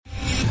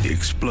The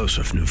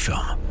explosive new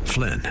film,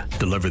 Flynn,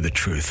 deliver the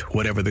truth,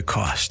 whatever the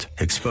cost.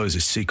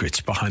 Exposes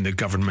secrets behind the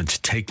government's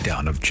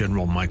takedown of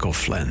General Michael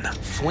Flynn.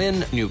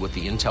 Flynn knew what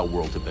the intel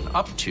world had been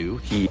up to.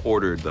 He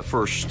ordered the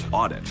first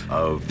audit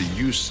of the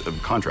use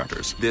of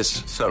contractors.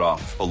 This set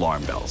off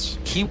alarm bells.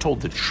 He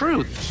told the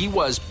truth. He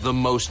was the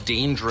most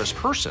dangerous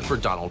person for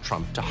Donald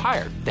Trump to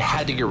hire. They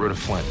had to get rid of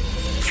Flynn.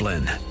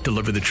 Flynn,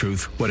 deliver the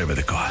truth, whatever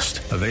the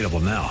cost. Available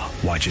now.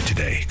 Watch it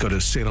today. Go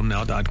to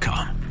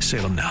salemnow.com.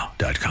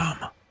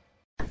 salemnow.com.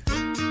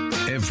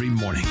 Every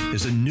morning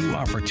is a new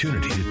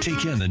opportunity to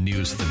take in the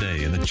news of the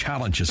day and the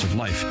challenges of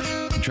life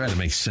and try to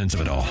make sense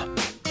of it all.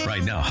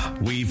 Right now,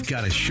 we've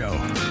got a show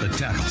that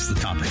tackles the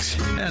topics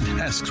and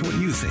asks what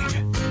you think.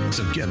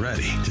 So get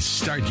ready to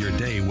start your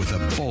day with a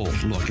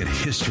bold look at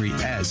history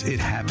as it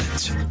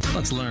happens.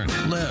 Let's learn,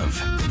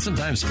 live, and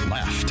sometimes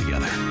laugh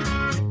together.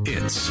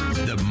 It's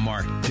the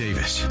Mark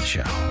Davis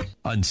Show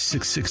on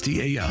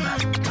 660 AM.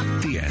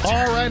 The Answer.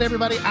 All right,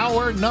 everybody,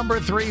 hour number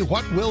 3.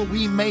 What will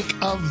we make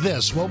of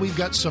this? Well, we've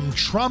got some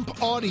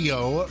Trump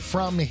audio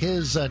from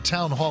his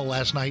town hall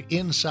last night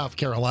in South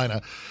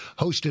Carolina,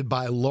 hosted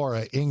by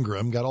Laura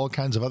Ingraham. Got all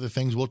kinds of other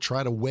things we'll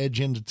try to wedge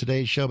into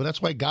today's show, but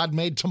that's why God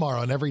made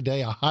tomorrow, and every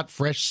day a hot,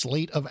 fresh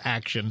slate of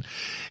action.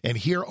 And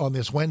here on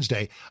this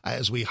Wednesday,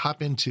 as we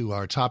hop into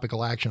our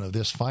topical action of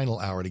this final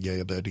hour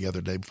together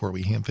today before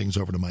we hand things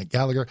over to Mike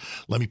Gallagher,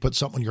 let me put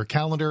something on your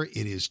calendar.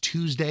 It is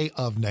Tuesday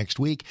of next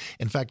week.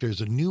 In fact,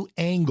 there's a new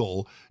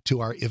angle to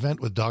our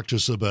event with Dr.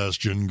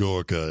 Sebastian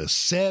Gorka.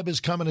 Seb is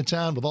coming to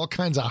town with all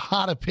kinds of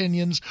hot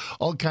opinions,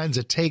 all kinds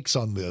of takes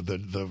on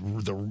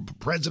the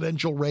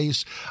presidential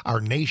race, our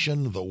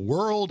nation, the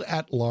world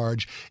at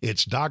large.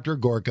 It's Dr.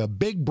 Gorka,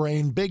 big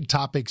brain, big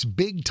topics,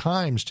 big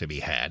times to be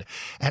had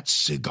at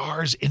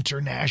Cigars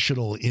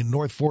International in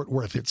North Fort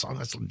Worth. It's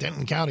on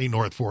Denton County,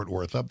 North Fort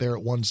Worth, up there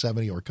at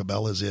 170, or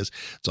Cabela's is.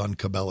 It's on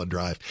Cabela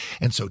Drive.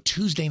 And so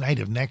Tuesday night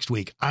of next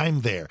week,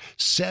 I'm there.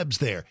 Seb's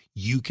there.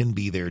 You can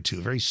be there too.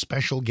 A very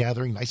special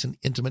gathering, nice and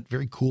intimate,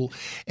 very cool.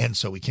 And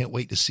so we can't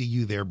wait to see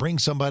you there. Bring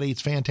somebody.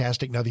 It's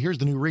fantastic. Now, here's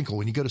the new wrinkle.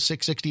 When you go to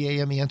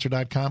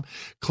 660amtheanswer.com,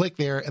 click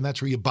there, and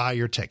that's where you buy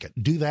your ticket.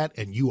 Do that,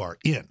 and you are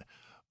in.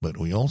 But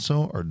we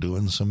also are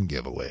doing some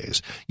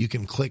giveaways. You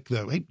can click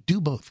do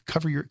both.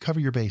 Cover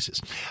your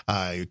bases,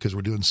 because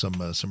we're doing some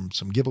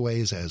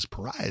giveaways as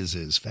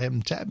prizes,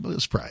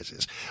 fantabulous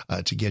prizes,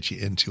 to get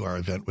you into our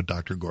event with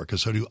Dr. Gorka.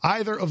 So do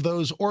either of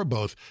those or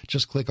both.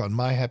 Just click on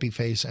my happy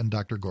face, and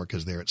Dr.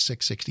 Gorka's there at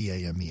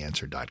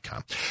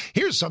 660amtheanswer.com.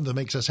 Here's something that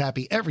makes us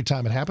happy every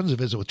time it happens. A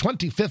visit with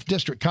 25th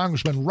District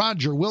Congressman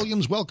Roger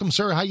Williams. Welcome,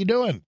 sir. How you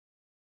doing?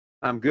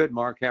 I'm good,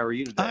 Mark. How are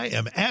you today? I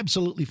am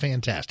absolutely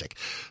fantastic.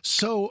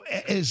 So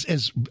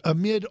as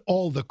amid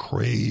all the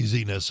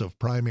craziness of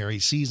primary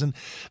season,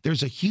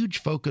 there's a huge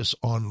focus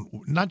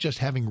on not just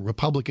having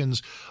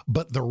Republicans,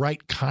 but the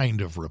right kind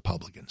of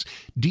Republicans.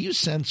 Do you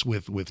sense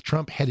with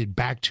Trump headed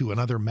back to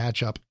another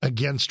matchup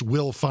against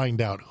we'll find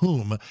out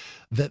whom,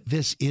 that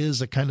this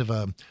is a kind of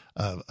a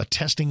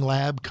testing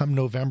lab come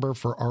November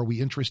for, are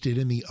we interested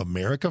in the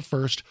America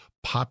First,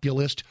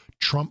 populist,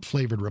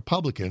 Trump-flavored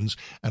Republicans,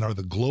 and are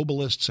the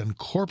globalists and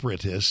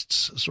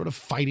corporatists sort of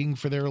fighting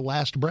for their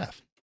last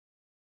breath?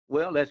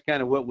 Well, that's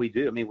kind of what we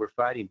do. I mean, we're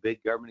fighting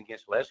big government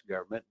against less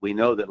government. We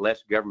know that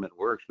less government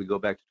works. We go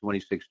back to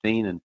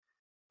 2016, and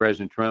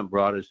President Trump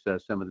brought us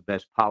some of the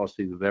best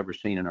policy we've ever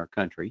seen in our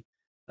country.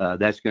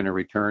 That's going to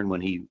return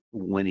when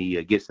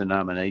he gets the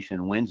nomination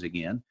and wins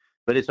again.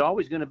 But it's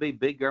always going to be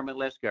big government,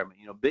 less government.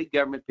 You know, big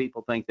government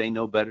people think they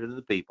know better than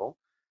the people.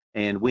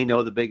 And we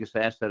know the biggest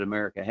asset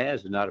America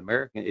has is not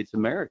American, it's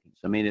Americans.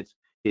 I mean,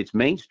 it's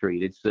Main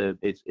Street.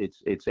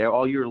 It's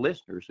all your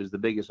listeners is the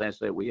biggest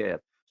asset we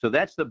have. So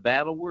that's the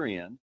battle we're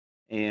in.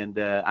 And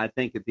I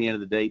think at the end of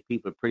the day,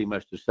 people have pretty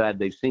much decided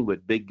they've seen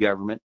what big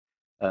government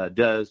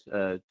does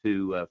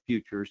to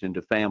futures and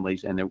to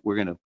families, and that we're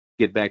going to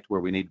get back to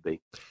where we need to be.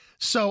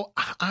 So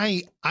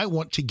I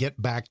want to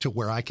get back to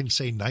where I can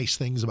say nice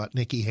things about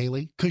Nikki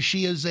Haley, because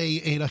she is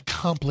an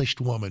accomplished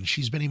woman.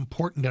 She's been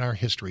important in our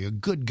history, a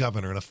good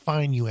governor and a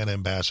fine UN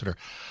ambassador.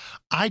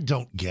 I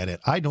don't get it.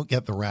 I don't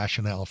get the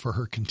rationale for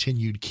her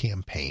continued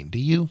campaign. Do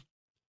you?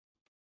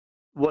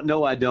 Well,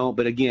 no, I don't.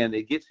 But again,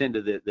 it gets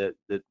into the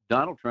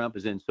Donald Trump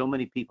is in so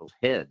many people's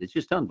head. It's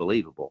just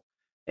unbelievable.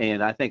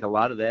 And I think a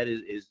lot of that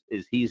is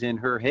he's in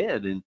her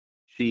head, and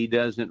she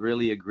doesn't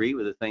really agree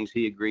with the things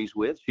he agrees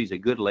with. She's a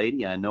good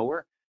lady. I know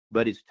her,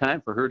 but it's time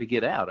for her to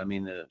get out. I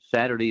mean,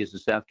 Saturday is the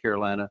South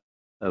Carolina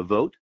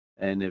vote.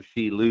 And if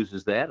she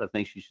loses that, I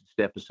think she should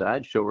step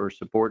aside, show her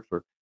support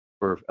for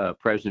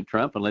President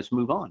Trump, and let's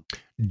move on.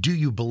 Do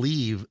you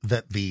believe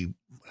that the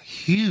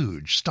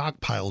huge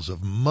stockpiles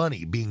of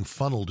money being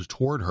funneled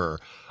toward her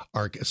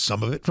are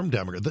some of it from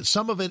Democrats, that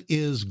some of it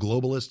is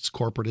globalists,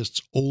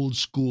 corporatists, old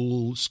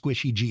school,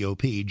 squishy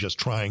GOP just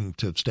trying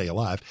to stay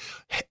alive,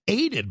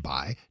 aided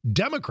by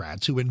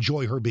Democrats who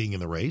enjoy her being in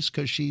the race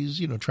because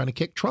she's, trying to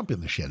kick Trump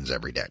in the shins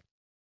every day?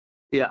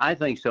 Yeah, I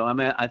think so. I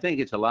mean, I think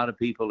it's a lot of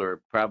people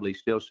are probably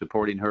still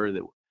supporting her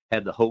that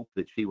have the hope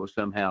that she will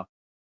somehow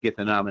get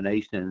the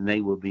nomination and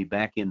they will be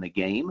back in the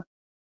game.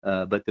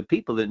 But the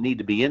people that need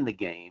to be in the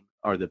game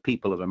are the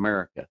people of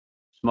America,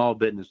 small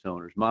business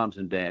owners, moms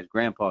and dads,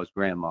 grandpas,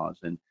 grandmas,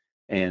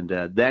 and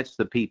that's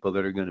the people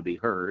that are going to be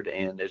heard.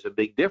 And there's a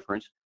big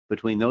difference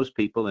between those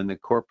people and the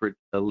corporate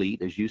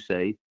elite, as you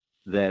say,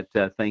 that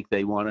think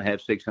they want to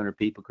have 600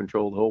 people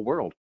control the whole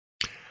world.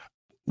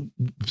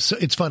 So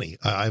it's funny.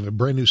 I have a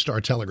brand new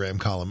Star Telegram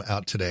column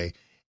out today,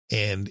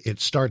 and it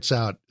starts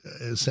out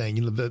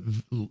saying,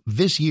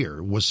 this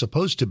year was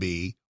supposed to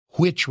be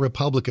which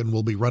Republican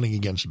will be running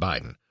against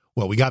Biden.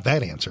 Well, we got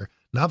that answer.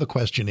 Now the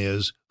question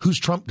is, who's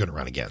Trump going to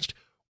run against?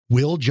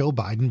 Will Joe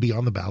Biden be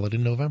on the ballot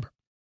in November?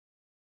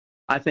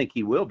 I think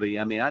he will be.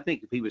 I mean, I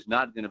think if he was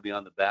not going to be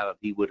on the ballot,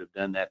 he would have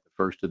done that the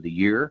first of the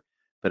year.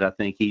 But I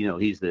think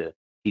he's the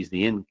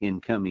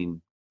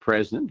incoming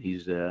president.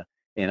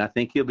 And I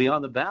think he'll be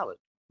on the ballot,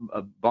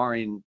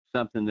 barring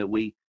something that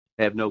we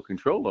have no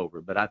control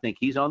over. But I think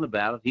he's on the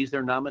ballot. He's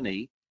their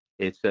nominee.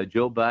 It's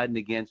Joe Biden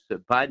against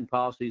Biden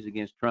policies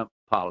against Trump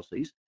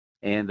policies.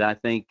 And I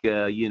think,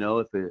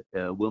 if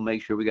we'll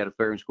make sure we got a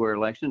fair and square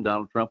election,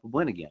 Donald Trump will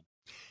win again.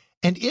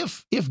 And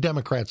if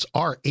Democrats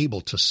are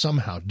able to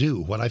somehow do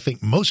what I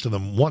think most of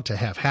them want to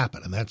have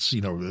happen, and that's,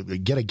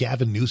 get a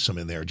Gavin Newsom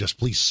in there, just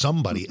please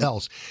somebody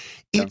else,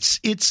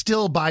 it's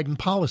still Biden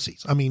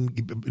policies. I mean,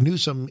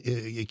 Newsom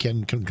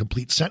can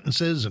complete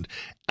sentences and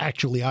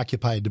actually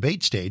occupy a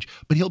debate stage,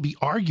 but he'll be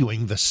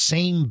arguing the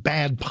same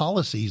bad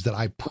policies that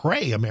I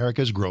pray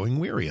America's growing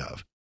weary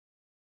of.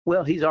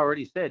 Well, he's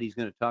already said he's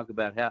going to talk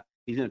about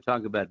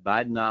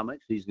Bidenomics.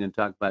 He's going to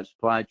talk about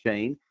supply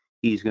chain.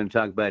 He's going to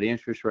talk about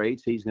interest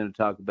rates. He's going to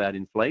talk about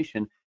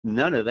inflation.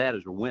 None of that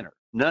is a winner.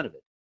 None of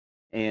it.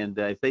 And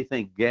if they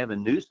think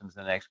Gavin Newsom's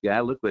the next guy,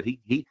 look what he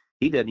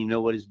doesn't even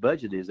know what his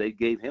budget is. They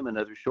gave him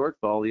another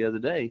shortfall the other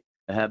day,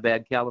 how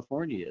bad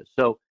California is.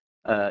 So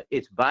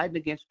it's Biden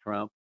against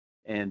Trump,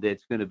 and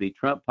it's going to be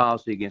Trump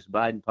policy against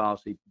Biden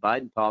policy.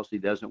 Biden policy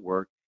doesn't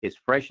work. It's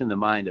fresh in the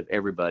mind of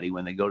everybody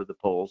when they go to the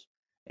polls.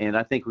 And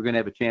I think we're going to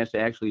have a chance to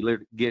actually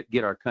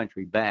get our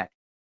country back.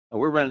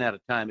 We're running out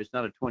of time. It's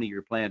not a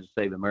 20-year plan to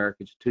save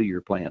America. It's a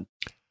 2-year plan.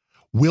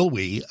 Will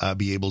we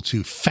be able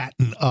to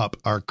fatten up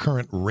our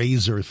current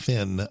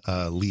razor-thin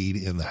lead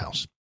in the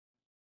House?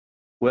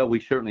 Well,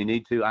 we certainly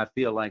need to. I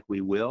feel like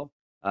we will.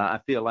 I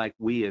feel like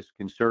we as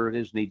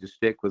conservatives need to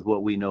stick with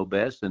what we know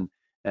best, and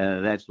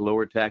that's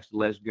lower taxes,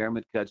 less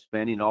government, cut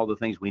spending, all the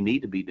things we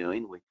need to be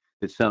doing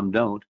that some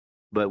don't.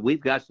 But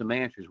we've got some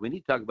answers. We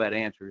need to talk about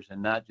answers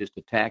and not just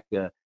attack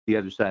the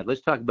other side.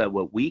 Let's talk about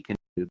what we can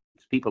do.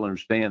 People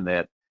understand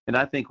that. And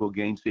I think we'll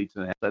gain seats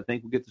in the House. I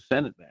think we'll get the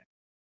Senate back.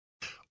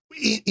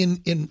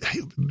 In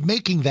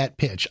making that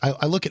pitch,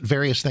 I look at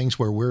various things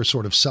where we're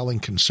sort of selling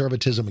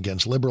conservatism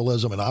against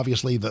liberalism, and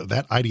obviously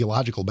that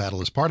ideological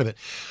battle is part of it.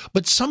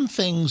 But some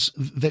things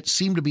that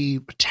seem to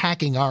be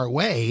attacking our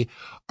way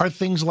are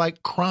things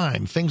like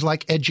crime, things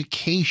like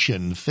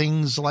education,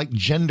 things like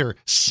gender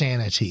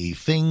sanity,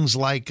 things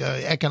like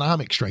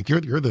economic strength.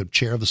 You're the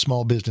chair of the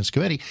Small Business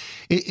Committee.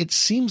 It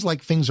seems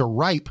like things are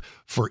ripe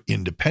for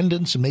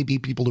independents and maybe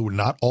people who are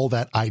not all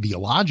that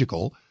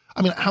ideological.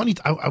 I mean,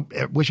 I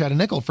wish I had a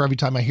nickel for every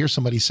time I hear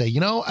somebody say,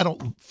 I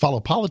don't follow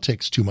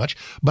politics too much,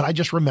 but I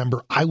just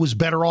remember I was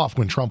better off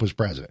when Trump was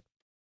president.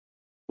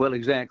 Well,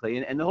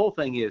 exactly. And the whole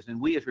thing is, and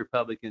we as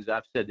Republicans,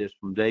 I've said this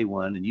from day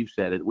one, and you've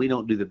said it, we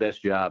don't do the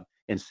best job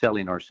in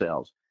selling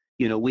ourselves.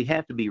 We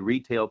have to be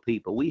retail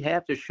people. We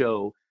have to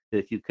show that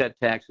if you cut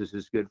taxes,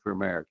 it's good for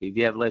America. If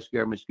you have less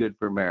government, it's good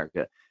for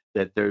America.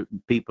 That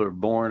people are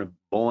born a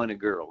boy and a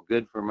girl,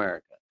 good for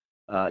America.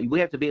 We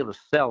have to be able to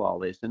sell all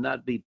this and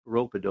not be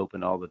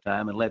rope-a-doping all the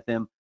time and let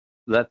them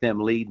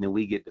lead, and then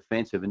we get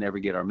defensive and never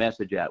get our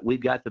message out. We've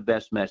got the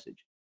best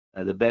message.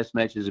 The best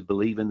message is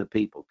believe in the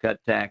people, cut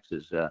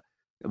taxes,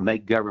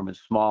 make government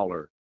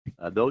smaller.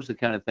 Those are the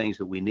kind of things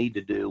that we need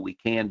to do, we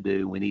can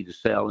do, we need to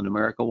sell, and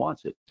America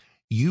wants it.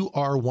 You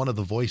are one of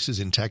the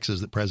voices in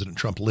Texas that President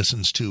Trump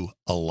listens to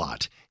a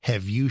lot.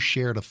 Have you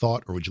shared a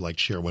thought, or would you like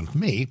to share one with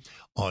me,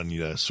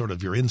 on sort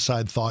of your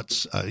inside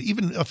thoughts,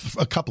 even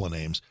a couple of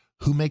names?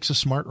 Who makes a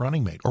smart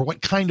running mate, or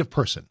what kind of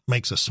person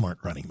makes a smart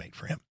running mate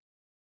for him?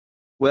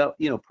 Well,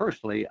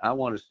 personally, I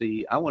want to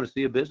see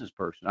a business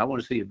person. I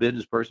want to see a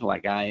business person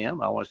like I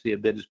am. I want to see a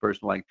business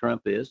person like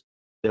Trump is,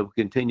 that will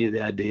continue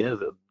the idea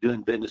of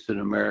doing business in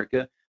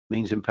America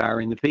means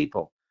empowering the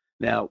people.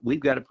 Now, we've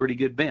got a pretty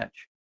good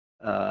bench.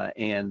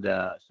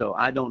 So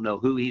I don't know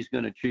who he's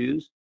going to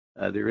choose.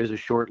 There is a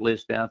short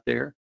list out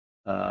there,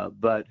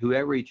 but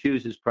whoever he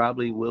chooses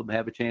probably will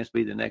have a chance to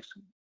be the next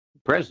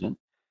president.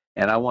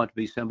 And I want to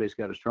be somebody who's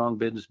got a strong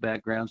business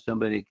background,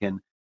 somebody who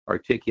can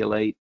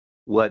articulate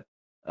what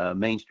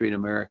Main Street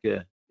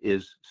America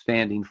is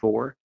standing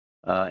for.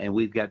 And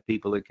we've got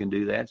people that can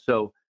do that.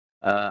 So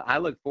I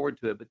look forward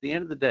to it. But at the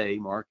end of the day,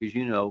 Mark, as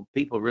you know,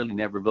 people really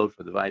never vote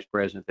for the vice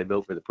president. They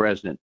vote for the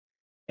president.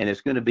 And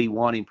it's going to be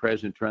wanting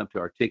President Trump to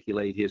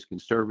articulate his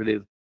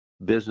conservative,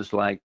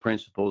 business-like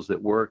principles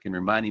that work, and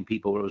reminding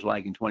people what it was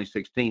like in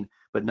 2016,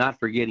 but not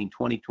forgetting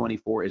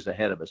 2024 is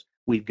ahead of us.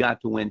 We've got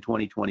to win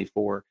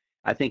 2024.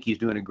 I think he's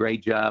doing a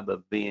great job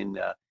of being,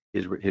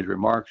 his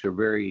remarks are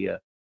very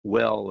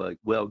well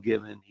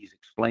given. He's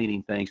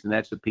explaining things, and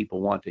that's what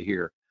people want to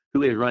hear.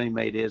 Who his running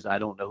mate is, I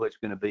don't know who it's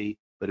going to be,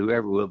 but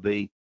whoever will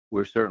be,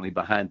 we're certainly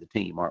behind the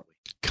team, aren't we?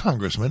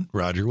 Congressman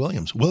Roger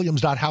Williams.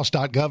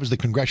 Williams.house.gov is the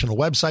congressional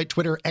website.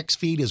 Twitter, X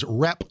feed is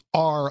Rep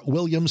R.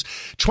 Williams.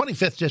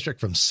 25th District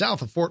from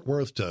south of Fort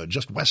Worth to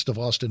just west of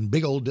Austin.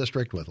 Big old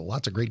district with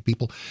lots of great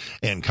people.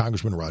 And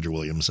Congressman Roger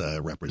Williams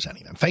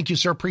representing them. Thank you,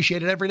 sir.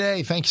 Appreciate it every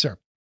day. Thank you, sir.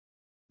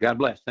 God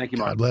bless. Thank you,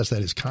 Mark. God bless.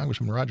 That is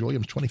Congressman Roger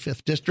Williams,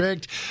 25th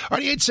District. All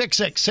right,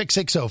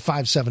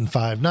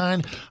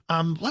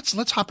 866-660-5759.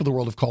 Let's hop to the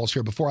world of calls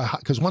here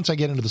because once I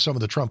get into some of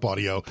the Trump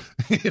audio,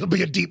 it'll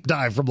be a deep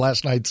dive from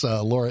last night's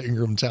Laura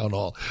Ingraham Town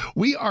Hall.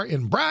 We are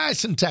in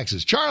Bryson,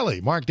 Texas. Charlie,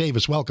 Mark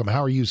Davis, welcome.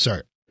 How are you,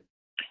 sir?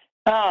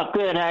 Oh,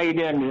 good. How you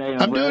doing today?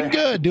 I'm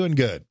doing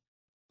good.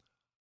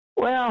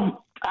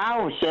 Well,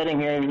 I was sitting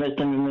here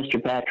listening to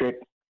Mr. Patrick.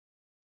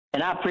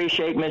 And I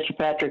appreciate, Mr.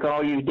 Patrick,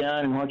 all you've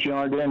done and what you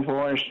are doing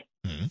for us.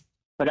 Mm-hmm.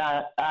 But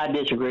I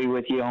disagree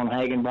with you on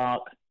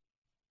Hagenbach.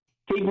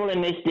 People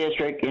in this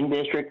district, in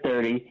District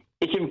 30,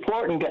 it's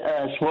important to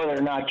us whether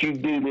or not you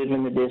do live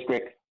in the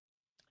district.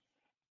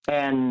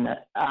 And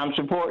I'm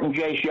supporting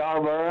Jay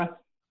Scarborough.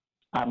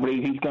 I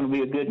believe he's going to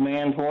be a good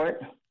man for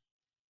it.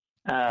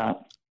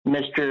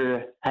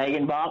 Mr.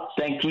 Hagenbach,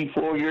 thank you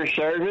for your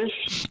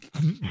service,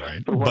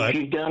 right, for what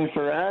you've done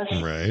for us.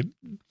 Right.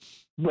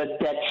 But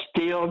that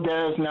still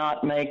does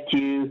not make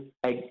you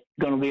going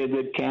to be a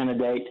good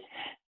candidate.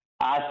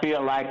 I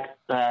feel like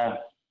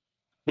that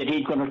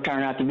he's going to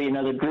turn out to be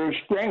another Drew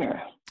Springer.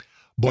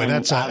 Boy, and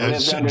that's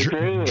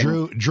Drew.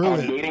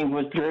 Dealing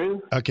with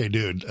Drew. Okay,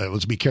 dude,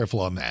 let's be careful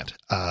on that.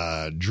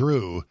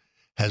 Drew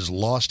has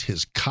lost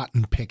his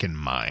cotton picking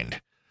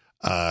mind.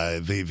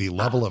 The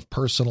level of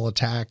personal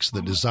attacks,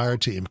 the desire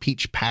to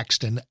impeach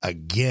Paxton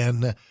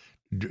again.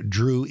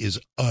 Drew is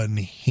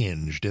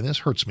unhinged, and this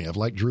hurts me. I've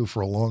liked Drew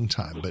for a long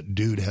time, but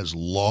dude has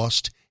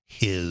lost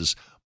his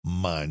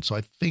mind. So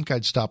I think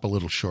I'd stop a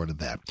little short of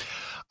that.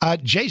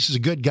 Jace is a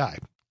good guy.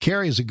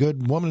 Carrie is a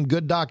good woman,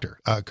 good doctor.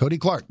 Cody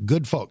Clark,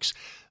 good folks.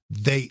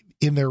 They,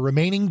 in their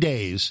remaining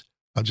days,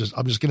 I'm just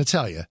going to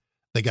tell you,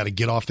 they got to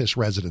get off this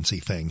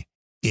residency thing.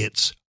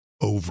 It's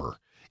over.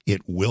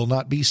 It will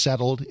not be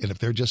settled, and if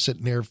they're just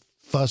sitting there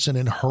fussing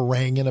and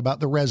haranguing about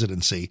the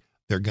residency,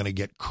 they're going to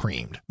get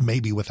creamed,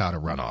 maybe without a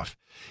runoff.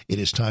 It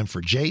is time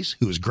for Jace,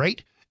 who is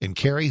great, and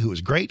Carrie, who is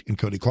great, and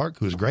Cody Clark,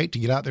 who is great, to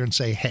get out there and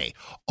say, hey,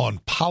 on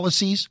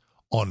policies,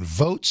 on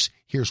votes,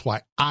 here's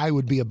why I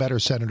would be a better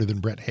senator than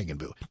Brett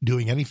Hagenbu.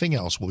 Doing anything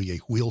else will be a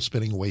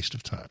wheel-spinning waste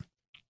of time.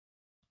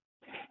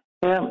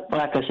 Well,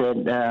 like I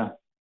said,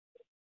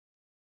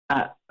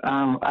 I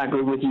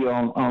agree with you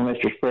on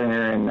Mr.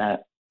 Springer and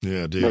that.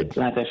 Yeah, dude.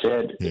 Like I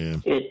said,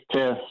 it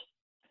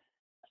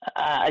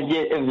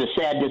was a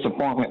sad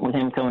disappointment with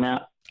him coming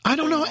out. I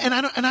don't know, and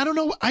I don't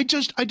know. I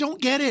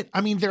don't get it.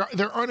 I mean,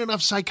 there aren't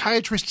enough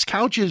psychiatrists'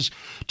 couches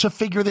to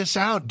figure this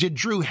out. Did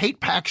Drew hate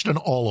Paxton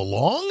all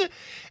along?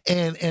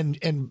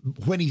 And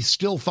when he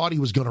still thought he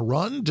was going to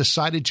run,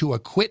 decided to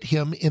acquit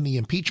him in the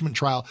impeachment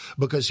trial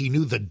because he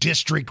knew the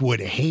district would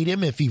hate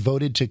him if he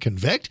voted to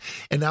convict.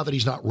 And now that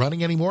he's not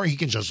running anymore, he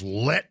can just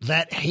let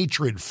that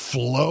hatred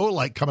flow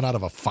like coming out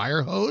of a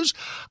fire hose.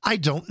 I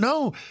don't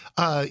know.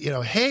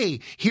 Hey,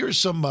 here's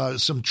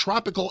some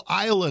tropical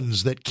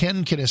islands that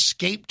Ken can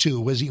escape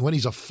to when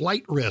he's a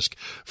flight risk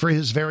for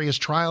his various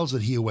trials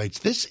that he awaits.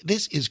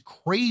 This is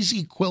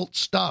crazy quilt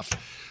stuff.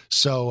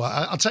 So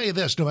I'll tell you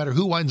this, no matter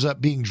who winds up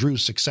being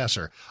Drew's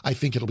successor, I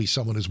think it'll be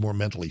someone who's more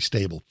mentally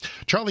stable.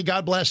 Charlie,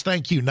 God bless.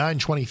 Thank you.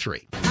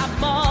 923. I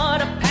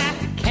bought a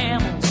pack of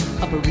Camels,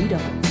 a burrito,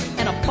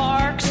 and a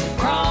Parks.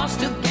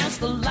 Crossed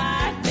against the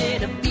light,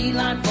 made a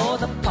beeline for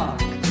the park.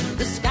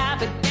 The sky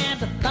began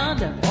to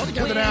thunder. All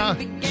together now.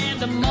 Began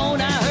to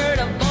moan. I heard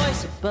a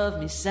voice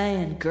above me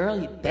saying, girl,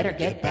 you better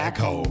get back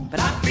home. But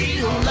I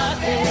feel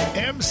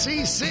lucky.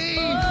 MCC.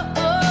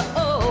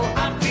 Oh,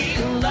 I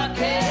feel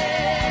lucky.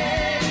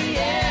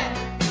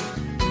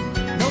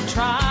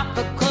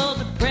 Tropical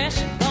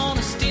depression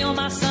gonna steal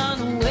my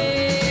son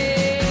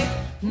away.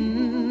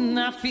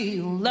 I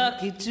feel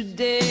lucky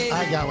today.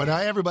 I got one.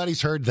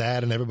 Everybody's heard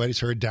that, and everybody's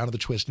heard Down to the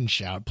Twist and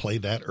Shout.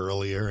 Played that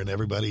earlier, and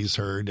everybody's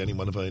heard any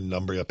one of a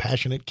number of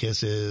Passionate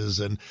Kisses,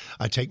 and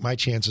I Take My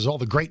Chances, all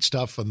the great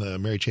stuff from the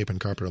Mary Chapin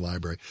Carpenter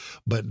Library.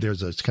 But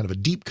there's a kind of a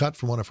deep cut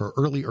from one of her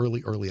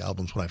early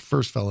albums when I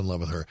first fell in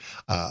love with her.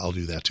 I'll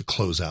do that to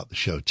close out the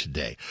show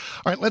today.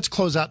 All right, let's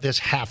close out this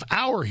half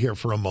hour here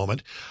for a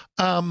moment.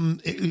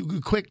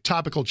 Quick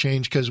topical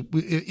change, because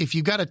if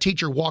you've got a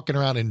teacher walking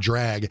around in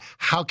drag,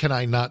 how can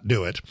I not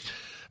do it?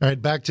 All right,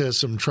 back to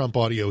some Trump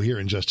audio here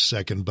in just a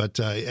second. But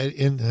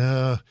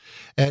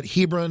at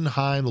Hebron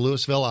High in the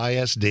Louisville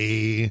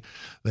ISD,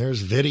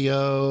 there's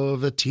video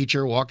of the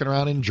teacher walking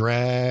around in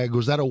drag.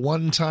 Was that a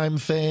one-time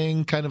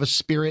thing, kind of a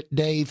Spirit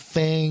Day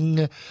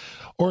thing,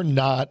 or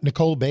not?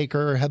 Nicole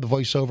Baker had the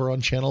voiceover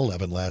on Channel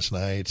 11 last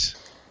night.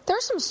 There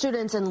are some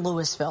students in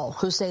Louisville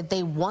who say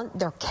they want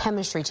their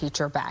chemistry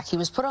teacher back. He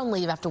was put on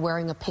leave after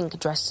wearing a pink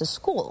dress to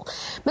school.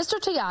 Mr.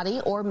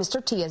 Tiati, or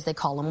Mr. T as they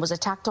call him, was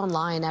attacked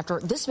online after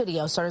this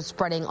video started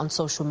spreading on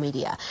social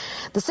media.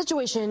 The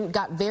situation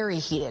got very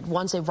heated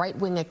once a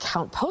right-wing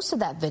account posted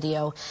that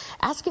video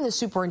asking the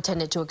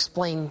superintendent to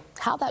explain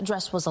how that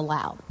dress was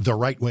allowed. The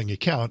right-wing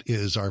account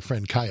is our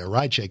friend Kaya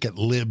Rychek at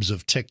Libs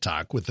of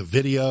TikTok with the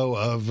video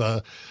of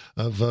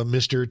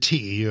Mr.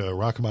 T,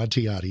 Rahman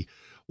Tiati,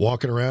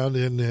 walking around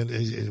in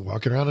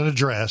a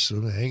dress.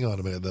 Hang on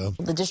a minute, though.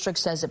 The district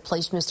says it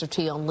placed Mr.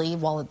 T on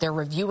leave while they're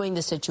reviewing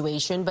the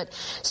situation, but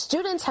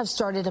students have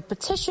started a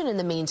petition in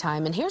the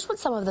meantime, and here's what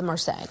some of them are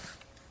saying.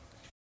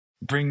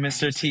 Bring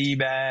Mr. T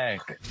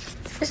back.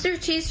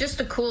 Mr. T's just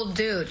a cool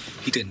dude.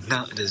 He did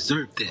not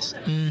deserve this.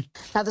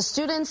 Now, the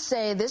students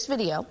say this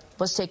video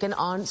was taken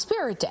on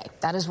Spirit Day.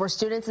 That is where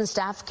students and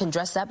staff can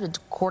dress up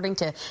according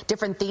to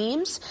different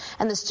themes.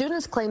 And the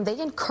students claim they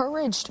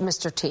encouraged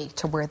Mr. T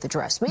to wear the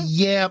dress.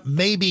 Yeah,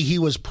 maybe he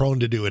was prone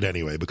to do it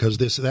anyway, because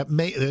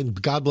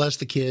God bless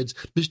the kids.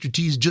 Mr.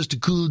 T's just a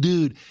cool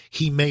dude.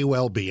 He may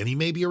well be, and he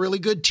may be a really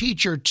good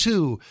teacher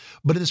too.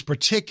 But in this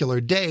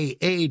particular day,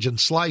 age, and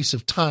slice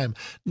of time,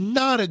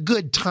 not a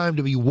good time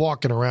to be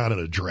walking around in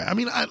a dress. I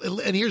mean,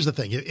 and here's the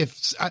thing.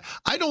 If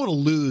I don't want to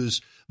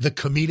lose the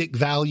comedic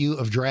value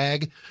of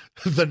drag,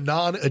 the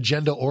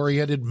non-agenda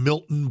oriented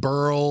Milton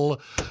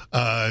Berle,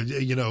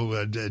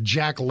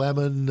 Jack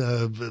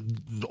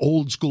Lemmon,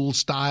 old school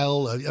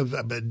style,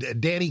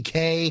 Danny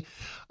Kaye,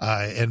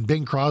 and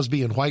Bing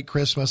Crosby and White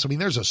Christmas. I mean,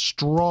 there's a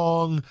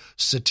strong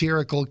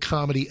satirical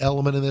comedy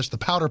element in this. The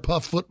Powder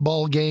Puff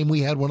football game, we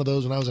had one of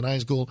those when I was in high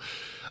school.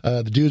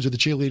 The dudes are the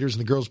cheerleaders and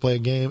the girls play a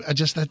game. But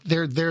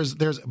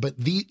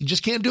you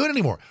just can't do it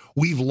anymore.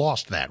 We've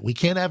lost that. We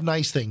can't have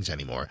nice things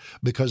anymore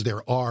because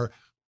there are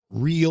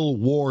real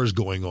wars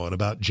going on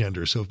about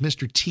gender. So if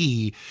Mr.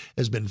 T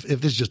if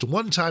this is just a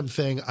one-time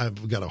thing,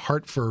 I've got a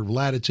heart for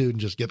latitude and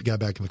just get the guy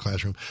back in the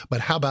classroom. But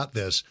how about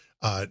this?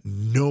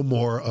 No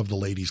more of the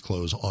ladies'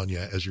 clothes on you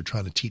as you're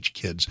trying to teach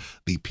kids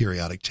the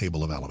periodic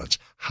table of elements.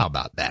 How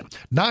about that?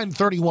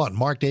 9:31.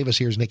 Mark Davis.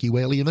 Here's Nikki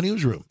Whaley in the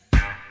newsroom.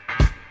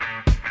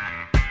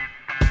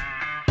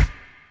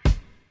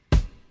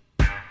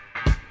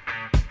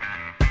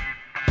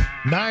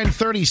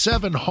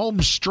 .37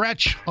 home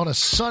stretch on a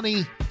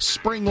sunny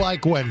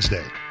spring-like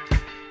Wednesday.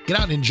 Get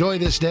out and enjoy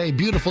this day.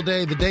 Beautiful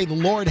day, the day the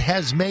Lord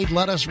has made.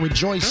 Let us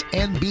rejoice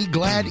and be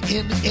glad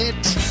in it.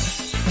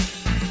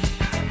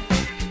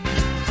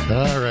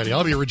 All righty,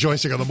 I'll be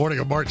rejoicing on the morning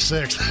of March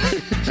 6th.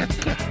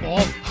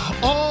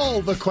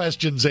 all the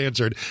questions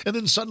answered. And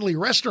then suddenly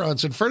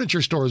restaurants and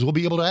furniture stores will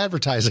be able to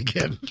advertise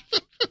again.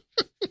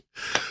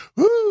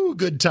 Woo,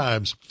 good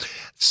times.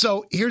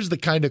 So here's the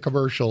kind of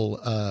commercial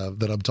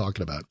that I'm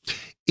talking about.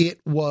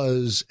 It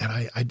was, and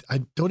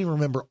I don't even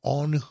remember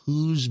on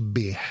whose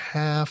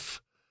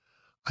behalf.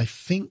 I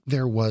think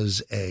there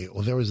was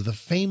the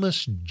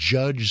famous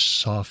Judge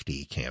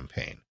Softy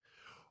campaign,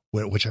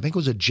 which I think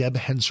was a Jeb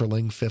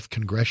Hensarling 5th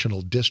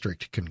Congressional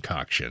District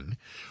concoction,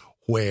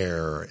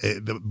 where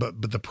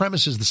but the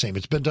premise is the same.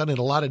 It's been done in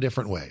a lot of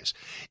different ways.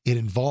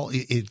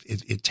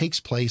 It takes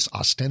place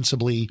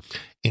ostensibly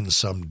in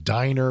some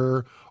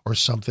diner or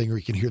something, or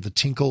you can hear the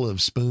tinkle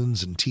of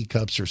spoons and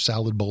teacups or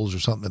salad bowls or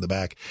something in the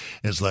back.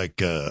 And it's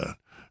like,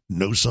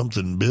 know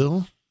something,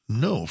 Bill?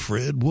 No,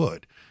 Fred,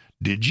 what?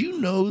 Did you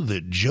know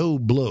that Joe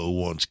Blow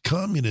wants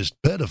communist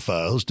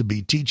pedophiles to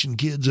be teaching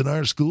kids in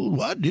our school?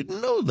 Well, I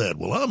didn't know that.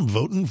 Well, I'm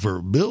voting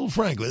for Bill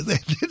Franklin.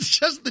 It's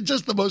just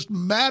the most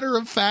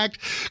matter-of-fact,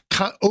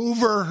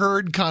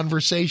 overheard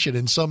conversation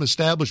in some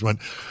establishment.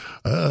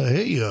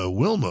 Hey,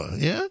 Wilma,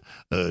 yeah?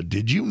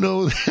 Did you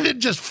know that? It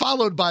just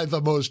followed by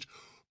the most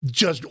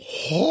just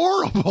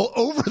horrible,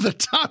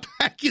 over-the-top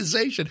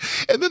accusation.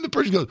 And then the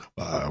person goes,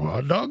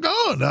 well,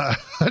 doggone, I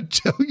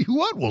tell you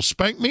what, well,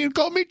 spank me and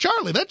call me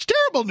Charlie. That's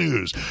terrible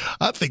news.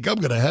 I think I'm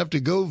going to have to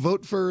go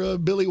vote for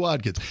Billy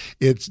Watkins.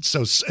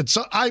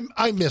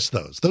 I miss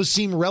those. Those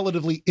seem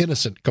relatively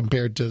innocent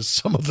compared to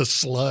some of the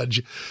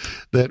sludge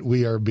that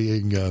we are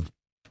being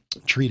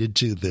treated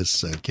to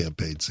this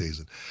campaign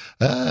season.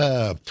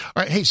 All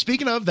right. Hey,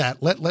 speaking of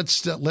that,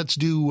 let's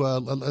do.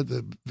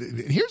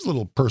 Here's a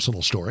little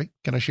personal story.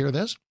 Can I share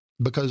this?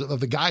 Because of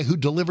the guy who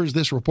delivers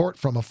this report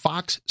from a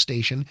Fox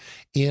station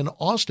in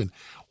Austin.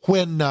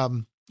 When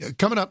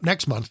coming up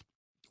next month,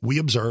 we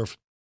observe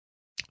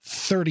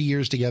 30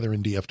 years together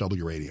in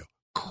DFW radio.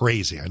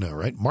 Crazy, I know,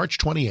 right? March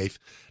 28th,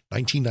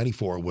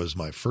 1994 was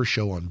my first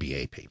show on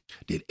BAP.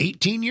 Did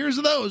 18 years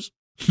of those.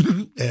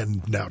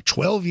 And now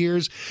 12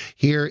 years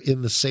here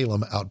in the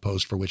Salem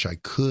outpost, for which I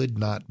could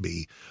not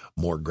be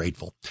more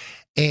grateful.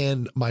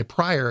 And my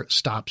prior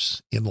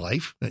stops in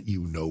life that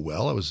you know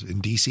well, I was in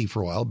D.C.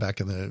 for a while, back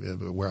in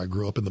where I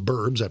grew up in the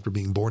burbs after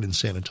being born in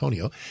San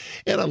Antonio.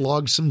 And I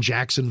logged some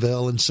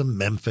Jacksonville and some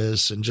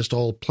Memphis and just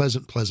all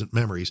pleasant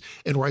memories.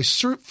 And where I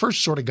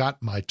first sort of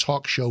got my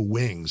talk show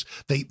wings,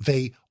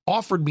 they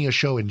offered me a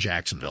show in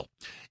Jacksonville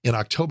in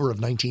October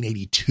of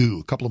 1982,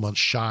 a couple of weeks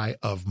shy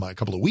of my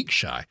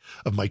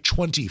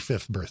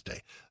 25th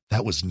birthday.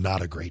 That was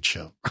not a great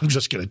show. I'm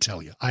just going to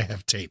tell you. I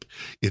have tape.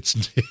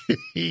 It's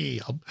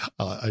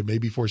I may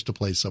be forced to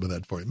play some of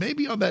that for you.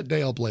 Maybe on that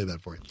day I'll play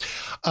that for you.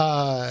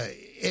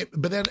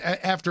 But then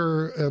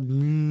after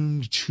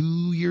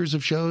 2 years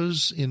of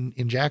shows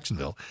in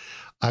Jacksonville,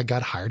 I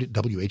got hired at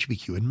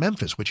WHBQ in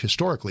Memphis, which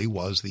historically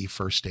was the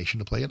first station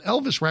to play an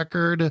Elvis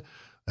record.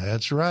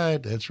 That's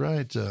right.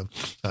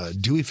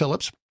 Dewey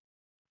Phillips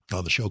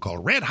on the show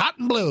called Red Hot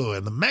and Blue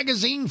and the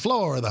magazine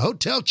floor of the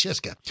Hotel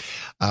Chiska.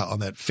 On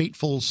that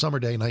fateful summer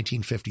day,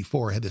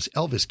 1954, had this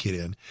Elvis kid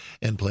in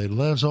and played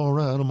That's All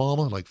Right,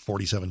 Mama, like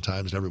 47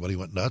 times, and everybody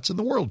went nuts, and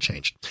the world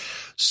changed.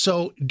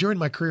 So during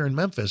my career in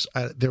Memphis,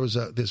 there was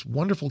this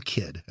wonderful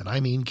kid, and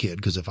I mean kid,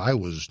 because if I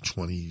was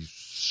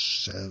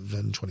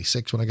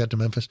 26 when I got to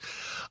Memphis,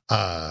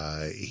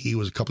 he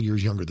was a couple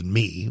years younger than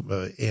me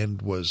and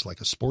was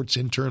like a sports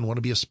intern, wanted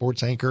to be a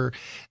sports anchor,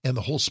 and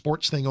the whole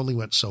sports thing only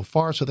went so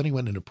far. So then he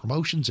went into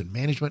promotions and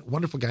management.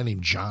 Wonderful guy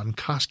named John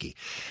Koski,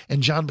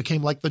 and John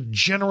became like the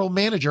general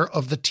manager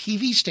of the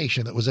TV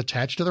station that was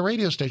attached to the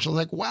radio station. I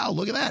was like, wow,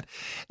 look at that.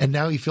 And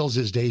now he fills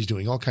his days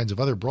doing all kinds of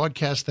other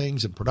broadcast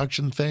things and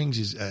production things.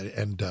 He's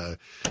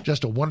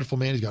just a wonderful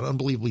man. He's got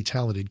unbelievably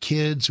talented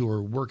kids who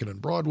are working on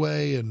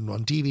Broadway and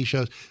on TV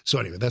shows. So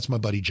anyway, that's my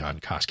buddy John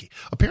Koski.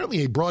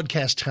 Apparently a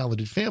broadcast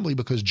talented family,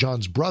 because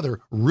John's brother,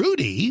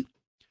 Rudy,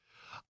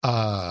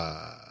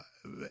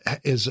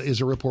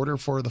 is a reporter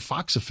for the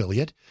Fox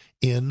affiliate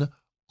in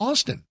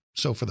Austin.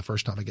 So for the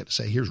first time, I get to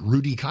say, here's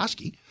Rudy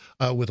Koski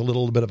with a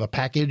little bit of a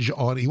package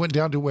on. He went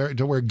down to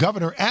where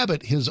Governor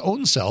Abbott, his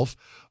own self,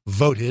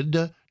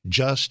 voted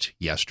just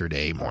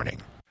yesterday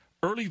morning.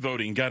 Early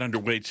voting got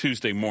underway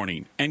Tuesday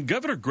morning, and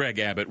Governor Greg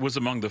Abbott was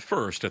among the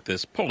first at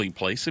this polling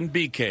place in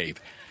Bee Cave.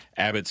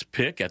 Abbott's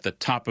pick at the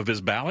top of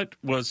his ballot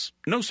was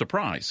no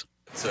surprise.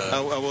 I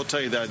will tell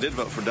you that I did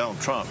vote for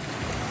Donald Trump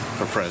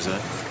for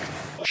president.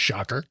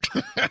 Shocker.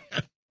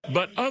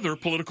 But other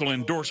political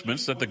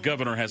endorsements that the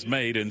governor has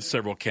made in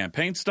several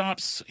campaign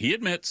stops, he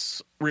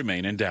admits,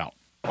 remain in doubt.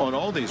 On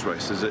all these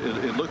races,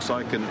 it looks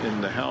like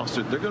in the House,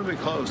 they're going to be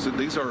close.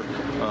 These are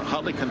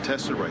hotly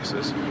contested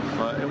races,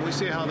 and we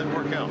see how they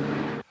work out.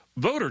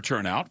 Voter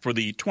turnout for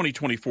the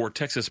 2024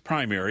 Texas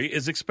primary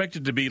is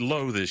expected to be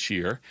low this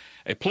year,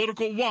 a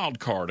political wild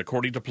card,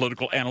 according to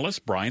political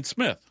analyst Brian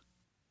Smith.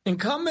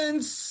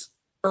 Incumbents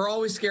are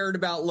always scared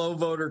about low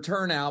voter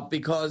turnout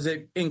because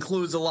it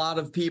includes a lot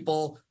of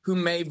people who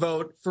may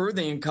vote for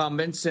the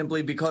incumbent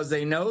simply because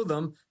they know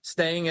them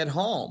staying at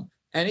home.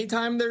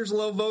 Anytime there's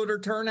low voter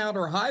turnout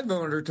or high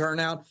voter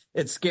turnout,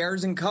 it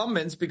scares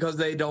incumbents because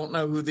they don't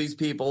know who these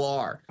people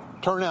are.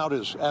 Turnout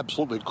is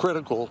absolutely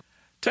critical.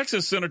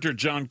 Texas Senator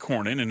John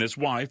Cornyn and his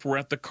wife were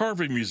at the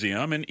Carver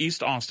Museum in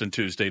East Austin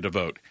Tuesday to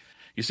vote.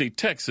 You see,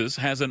 Texas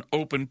has an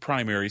open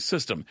primary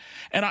system.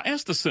 And I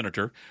asked the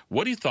senator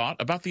what he thought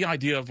about the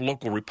idea of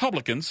local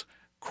Republicans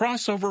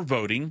crossover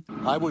voting.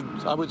 I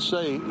would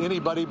say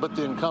anybody but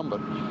the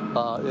incumbent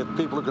if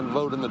people are going to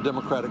vote in the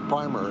Democratic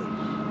primary.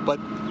 But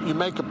you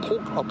make a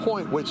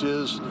point, which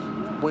is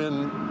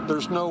when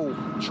there's no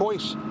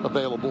choice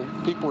available,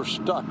 people are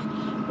stuck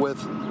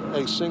with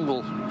a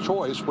single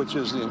choice, which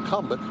is the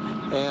incumbent.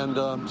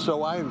 And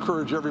so I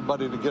encourage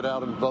everybody to get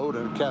out and vote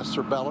and cast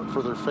their ballot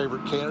for their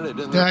favorite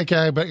candidate. I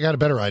got a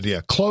better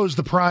idea. Close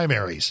the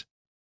primaries.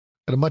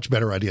 Got a much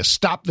better idea.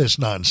 Stop this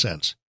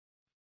nonsense.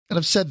 And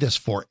I've said this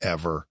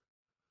forever.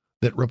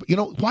 That,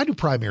 why do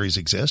primaries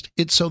exist?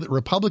 It's so that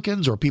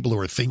Republicans or people who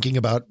are thinking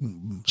about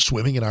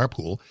swimming in our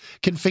pool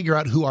can figure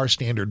out who our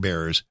standard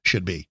bearers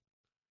should be.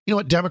 You know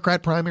what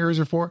Democrat primaries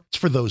are for? It's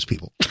for those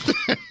people.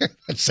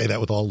 I say that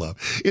with all love.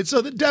 It's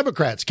so that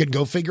Democrats can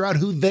go figure out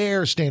who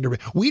their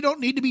standard. We don't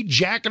need to be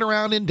jacking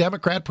around in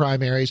Democrat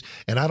primaries,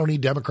 and I don't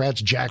need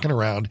Democrats jacking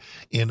around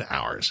in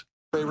ours.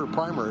 Favorite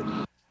primary.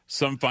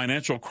 Some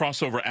financial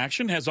crossover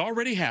action has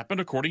already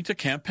happened, according to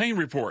campaign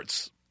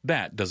reports.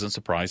 That doesn't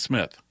surprise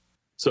Smith.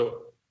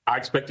 So I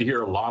expect to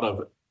hear a lot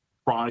of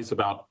cries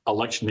about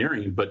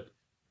electioneering, but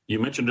you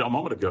mentioned a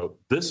moment ago,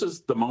 this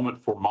is the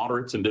moment for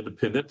moderates and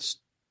independents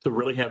to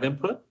really have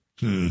input.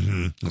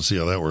 Mm-hmm. Let's see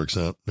how that works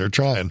out. They're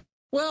trying.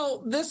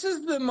 Well, this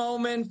is the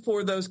moment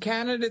for those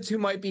candidates who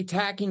might be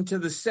tacking to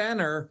the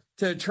center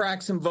to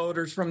attract some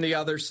voters from the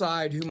other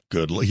side.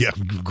 Good. Yeah,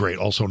 great.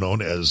 Also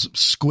known as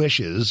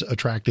squishes,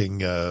 attracting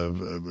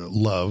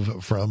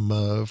love from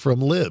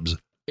libs.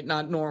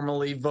 Not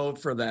normally vote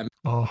for them.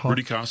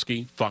 Rudy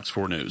Koski, Fox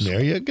 4 News.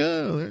 There you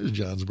go. There's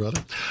John's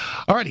brother.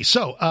 All righty.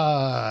 So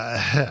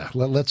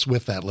let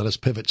us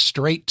pivot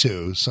straight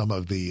to some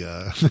of the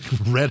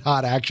red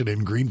hot action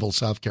in Greenville,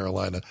 South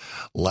Carolina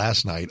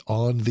last night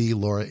on the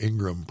Laura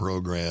Ingraham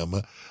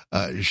program.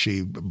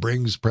 She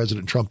brings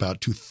President Trump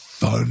out to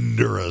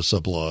thunderous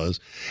applause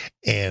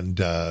and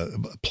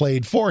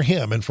played for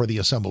him and for the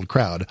assembled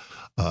crowd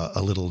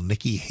a little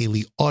Nikki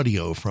Haley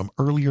audio from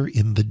earlier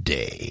in the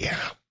day.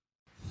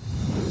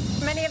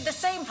 Many of the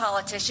same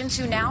politicians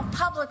who now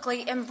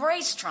publicly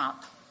embrace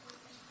Trump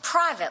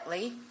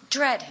privately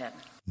dread him.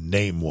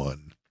 Name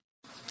one.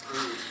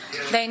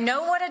 They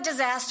know what a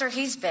disaster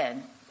he's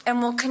been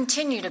and will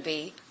continue to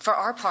be for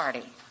our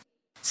party.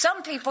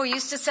 Some people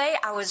used to say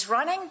I was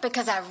running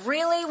because I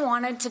really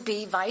wanted to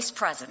be vice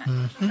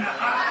president.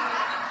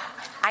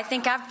 I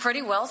think I've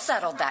pretty well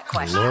settled that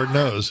question. Lord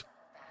knows.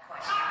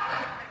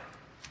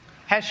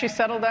 Has she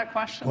settled that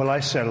question? Well, I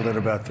settled it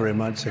about 3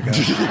 months ago.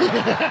 There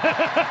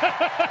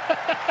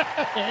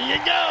you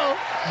go.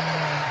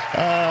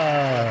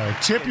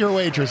 Tip your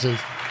waitresses.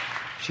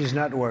 She's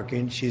not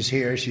working. She's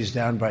here. She's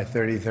down by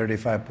 30,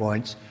 35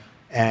 points.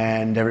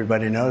 And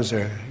everybody knows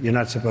her. You're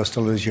not supposed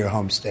to lose your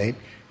home state.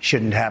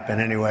 Shouldn't happen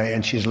anyway.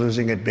 And she's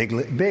losing it big.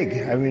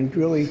 I mean,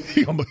 really.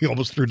 He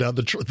almost threw down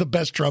the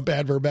best Trump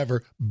adverb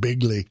ever.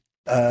 Bigly.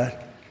 I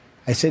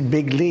said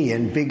bigly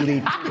and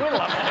bigly.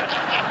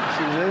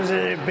 She's losing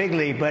it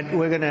bigly, but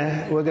we're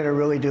gonna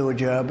really do a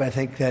job. I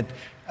think that,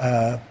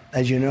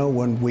 as you know,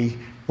 when we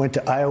went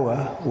to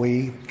Iowa,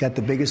 we got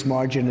the biggest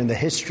margin in the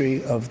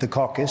history of the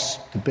caucus,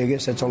 the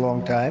biggest. That's a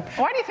long time.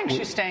 Why do you think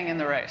she's staying in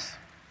the race?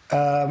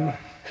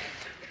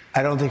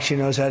 I don't think she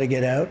knows how to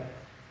get out,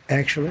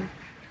 actually.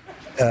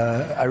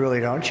 I really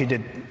don't. She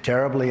did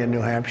terribly in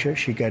New Hampshire.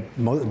 She got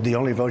the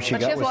only vote she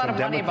got was from Democrats. But she has a lot of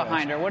money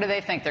behind her. What do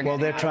they think they're getting?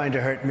 Well, they're trying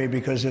to hurt me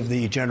because of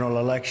the general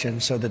election.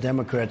 So the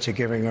Democrats are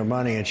giving her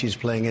money, and she's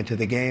playing into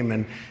the game.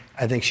 And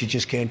I think she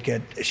just can't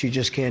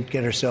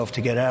get herself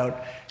to get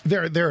out.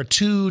 There are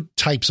two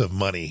types of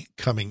money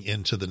coming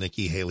into the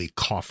Nikki Haley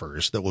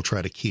coffers that will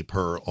try to keep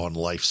her on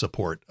life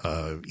support,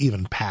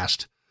 even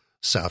past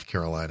South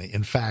Carolina.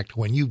 In fact,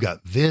 when you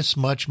got this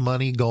much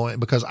money going,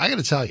 because I got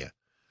to tell you,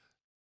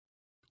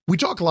 we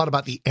talk a lot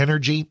about the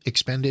energy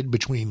expended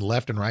between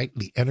left and right,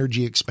 the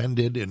energy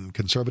expended and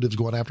conservatives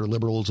going after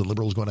liberals and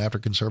liberals going after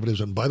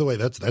conservatives. And by the way,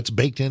 that's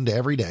baked into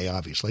every day,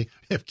 obviously.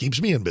 It keeps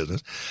me in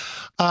business.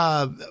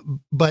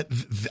 But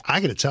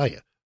I got to tell you,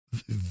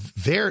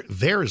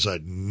 there's a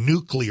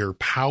nuclear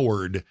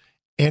powered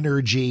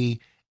energy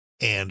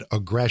and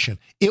aggression.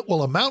 It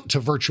will amount to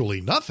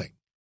virtually nothing.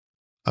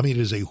 I mean,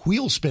 it is a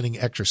wheel spinning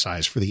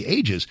exercise for the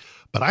ages,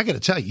 but I got to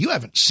tell you, you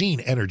haven't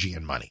seen energy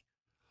and money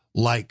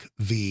like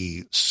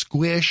the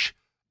squish,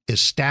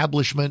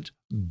 establishment,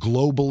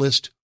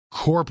 globalist,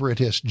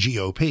 corporatist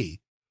GOP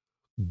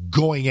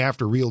going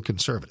after real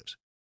conservatives.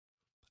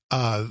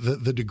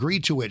 The degree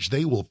to which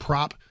they will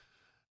prop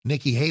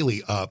Nikki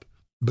Haley up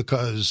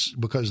because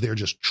they're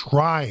just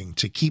trying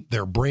to keep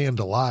their brand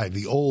alive.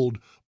 The old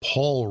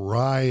Paul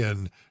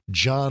Ryan,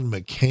 John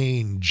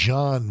McCain,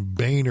 John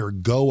Boehner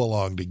go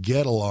along to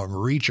get along,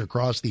 reach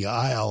across the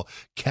aisle,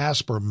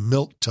 Casper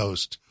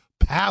Milquetoast,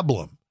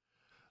 pablum.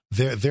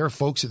 They're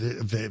folks,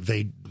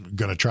 they're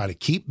going to try to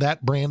keep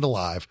that brand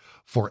alive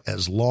for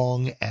as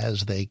long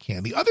as they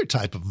can. The other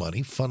type of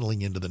money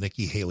funneling into the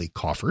Nikki Haley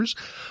coffers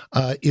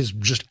is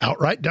just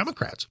outright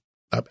Democrats,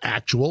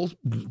 actual,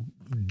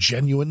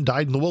 genuine,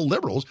 dyed-in-the-wool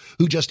liberals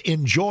who just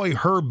enjoy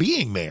her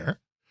being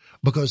there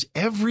because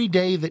every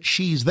day that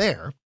she's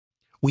there,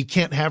 we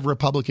can't have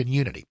Republican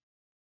unity.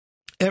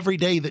 Every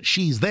day that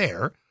she's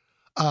there,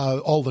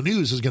 all the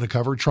news is going to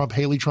cover Trump,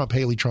 Haley, Trump,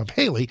 Haley, Trump,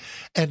 Haley,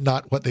 and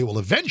not what they will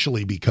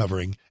eventually be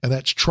covering, and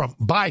that's Trump,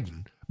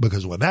 Biden,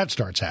 because when that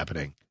starts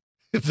happening,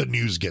 the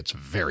news gets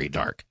very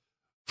dark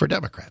for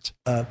Democrats.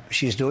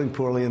 She's doing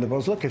poorly in the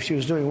polls. Look, if she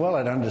was doing well,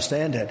 I'd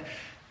understand it,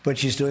 but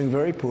she's doing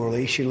very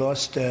poorly. She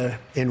lost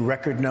in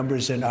record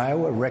numbers in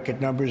Iowa,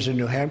 record numbers in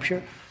New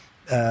Hampshire.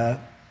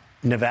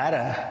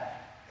 Nevada,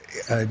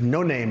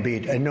 no name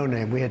beat, no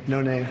name. We had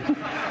no name.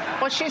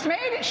 Well, she and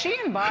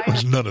Biden. It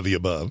was none of the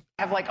above.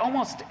 Have like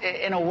almost,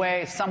 in a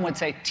way, some would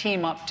say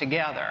team up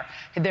together.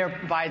 They're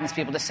Biden's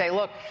people to say,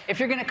 look, if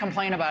you're going to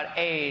complain about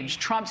age,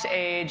 Trump's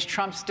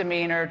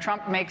demeanor,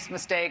 Trump makes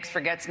mistakes,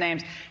 forgets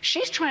names.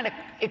 She's trying to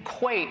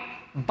equate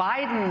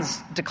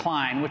Biden's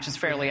decline, which is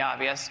fairly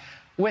obvious,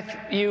 with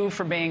you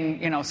for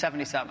being,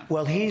 77.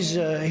 Well,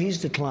 he's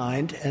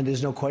declined, and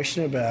there's no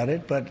question about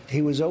it, but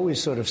he was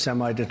always sort of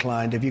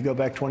semi-declined. If you go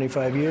back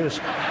 25 years,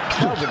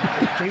 no,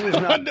 but he was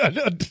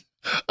not.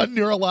 A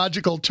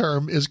neurological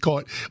term is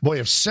called, boy,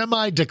 if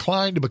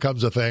semi-declined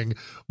becomes a thing,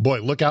 boy,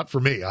 look out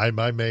for me. I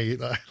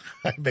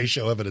may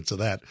show evidence of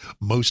that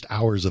most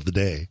hours of the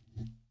day.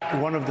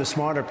 One of the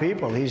smarter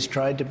people. He's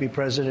tried to be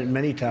president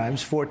many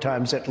times, 4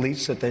 times at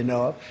least that they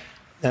know of.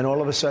 And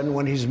all of a sudden,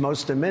 when he's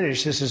most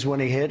diminished, this is when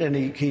he hit, and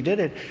he did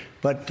it.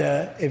 But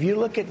if you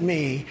look at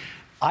me,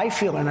 I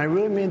feel, and I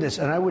really mean this,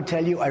 and I would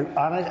tell you,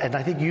 and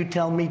I think you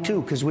tell me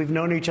too, because we've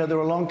known each other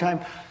a long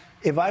time,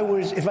 if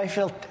I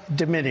felt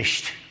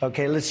diminished,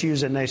 okay, let's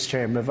use a nice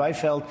term. If I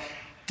felt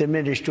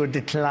diminished or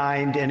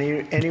declined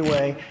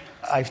anyway,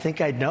 I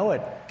think I'd know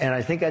it. And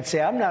I think I'd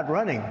say, I'm not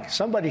running.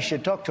 Somebody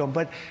should talk to him.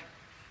 But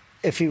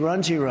if he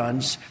runs, he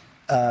runs.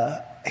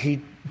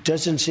 He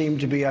doesn't seem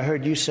to be. I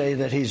heard you say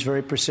that he's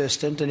very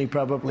persistent, and he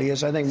probably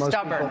is. I think most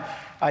people.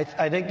 I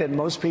think that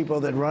most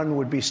people that run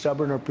would be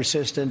stubborn or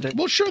persistent.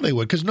 Well, sure they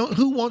would, because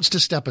who wants to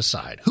step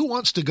aside? Who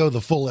wants to go the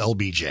full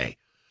LBJ?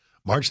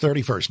 March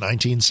 31st,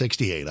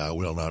 1968, I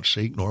will not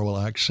seek nor will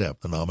I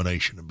accept the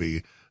nomination to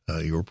be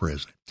your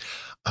president.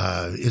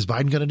 Is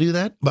Biden going to do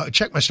that?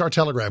 Check my Star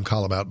Telegram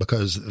column out,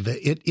 because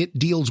it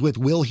deals with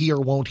will he or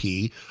won't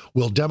he?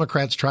 Will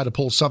Democrats try to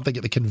pull something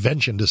at the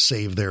convention to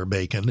save their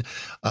bacon,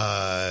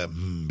 et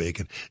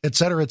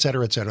cetera, et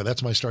cetera, et cetera.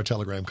 That's my Star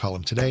Telegram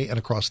column today, and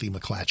across the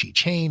McClatchy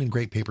chain in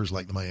great papers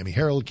like the Miami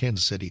Herald,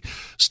 Kansas City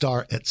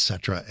Star, et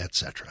cetera, et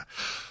cetera.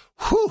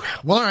 Whew.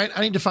 Well, all right.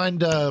 I need to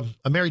find a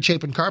Mary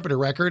Chapin Carpenter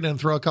record and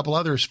throw a couple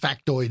others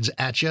factoids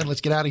at you. And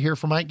let's get out of here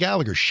for Mike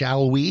Gallagher,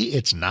 shall we?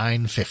 It's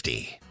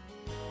 9:50.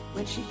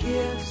 When she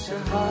gives her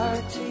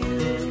heart to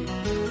you.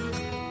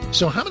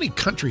 So how many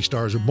country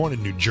stars are born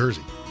in New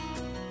Jersey?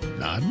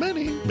 Not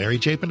many. Mary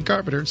Chapin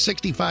Carpenter,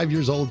 65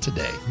 years old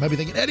today. You might be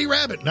thinking Eddie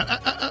Rabbitt.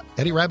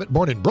 Eddie Rabbitt,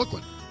 born in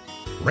Brooklyn,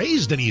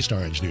 raised in East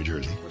Orange, New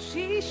Jersey.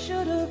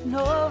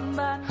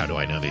 How do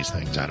I know these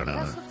things? I don't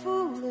know.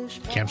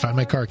 Can't find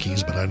my car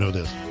keys, but I know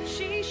this.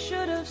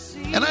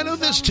 And I know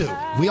this, too.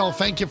 We all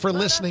thank you for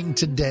listening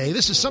today.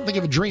 This is Something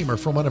of a Dreamer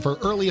from one of her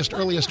earliest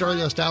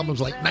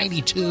albums, like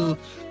 92,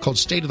 called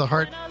State of the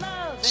Heart.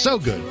 So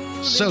good.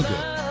 So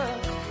good.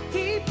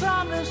 He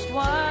promised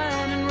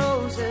wine and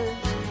roses,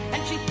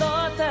 and she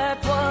thought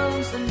that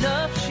was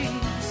enough. She's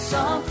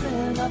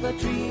something of a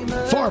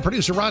dreamer. For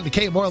producer Ron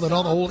DeKay Moreland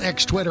on the old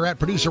X Twitter at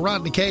producer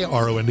Ron DeKay,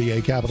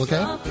 RONDA capital K.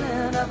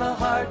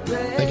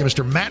 Thank you,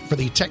 Mr. Matt, for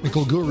the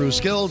technical guru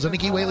skills, and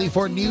Nikki Whaley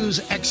for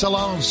news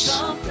excellence.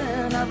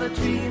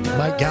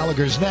 Mike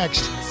Gallagher's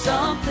next.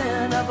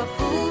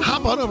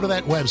 Hop on over to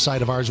that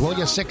website of ours, will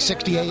you?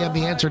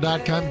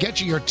 660amtheanswer.com. Get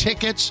you your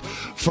tickets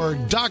for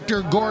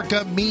Dr.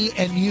 Gorka, Me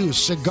and You,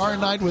 Cigar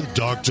Night with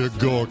Dr.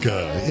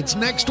 Gorka. It's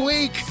next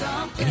week,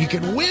 and you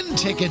can win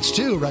tickets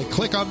too, right?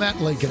 Click on that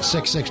link at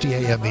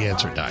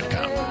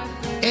 660amtheanswer.com.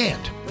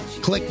 And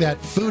click that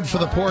Food for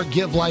the Poor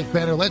Give Life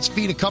banner. Let's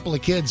feed a couple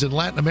of kids in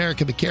Latin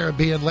America, the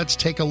Caribbean. Let's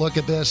take a look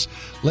at this.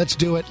 Let's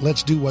do it.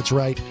 Let's do what's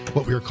right,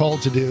 what we were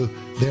called to do.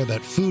 There,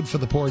 that Food for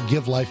the Poor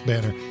Give Life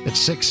banner at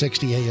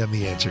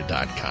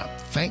 660amtheanswer.com.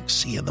 Thanks.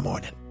 See you in the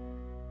morning.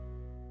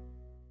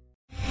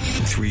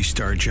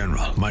 3-star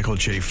General Michael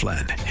J.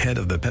 Flynn, head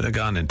of the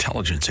Pentagon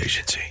Intelligence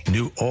Agency,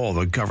 knew all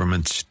the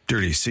government's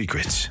dirty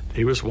secrets.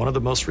 He was one of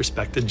the most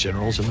respected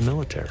generals in the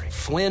military.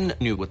 Flynn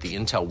knew what the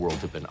intel world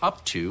had been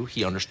up to.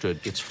 He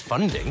understood its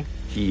funding.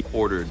 He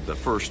ordered the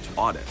first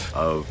audit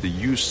of the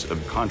use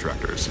of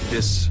contractors.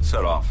 This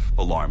set off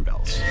alarm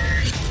bells.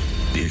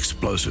 The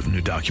explosive new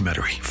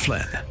documentary,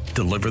 Flynn,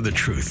 Deliver the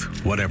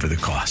Truth, Whatever the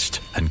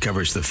Cost,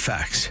 uncovers the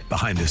facts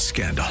behind this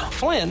scandal.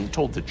 Flynn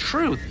told the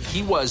truth.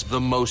 He was the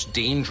most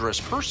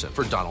dangerous person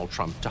for Donald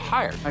Trump to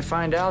hire. I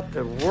find out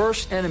the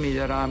worst enemy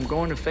that I'm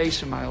going to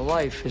face in my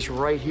life is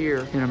right here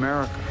in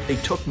America. They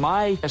took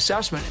my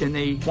assessment and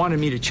they wanted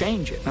me to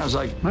change it. And I was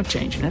like, I'm not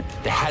changing it.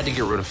 They had to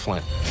get rid of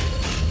Flynn.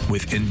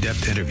 With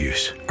in-depth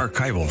interviews,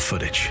 archival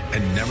footage,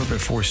 and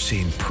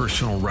never-before-seen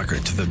personal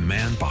records of the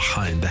man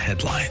behind the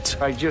headlines.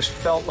 I just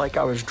felt like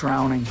I was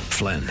drowning.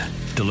 Flynn,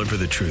 Deliver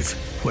the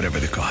Truth, Whatever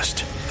the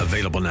Cost.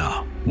 Available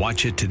now.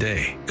 Watch it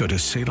today. Go to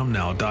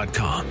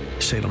salemnow.com.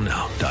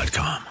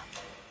 salemnow.com.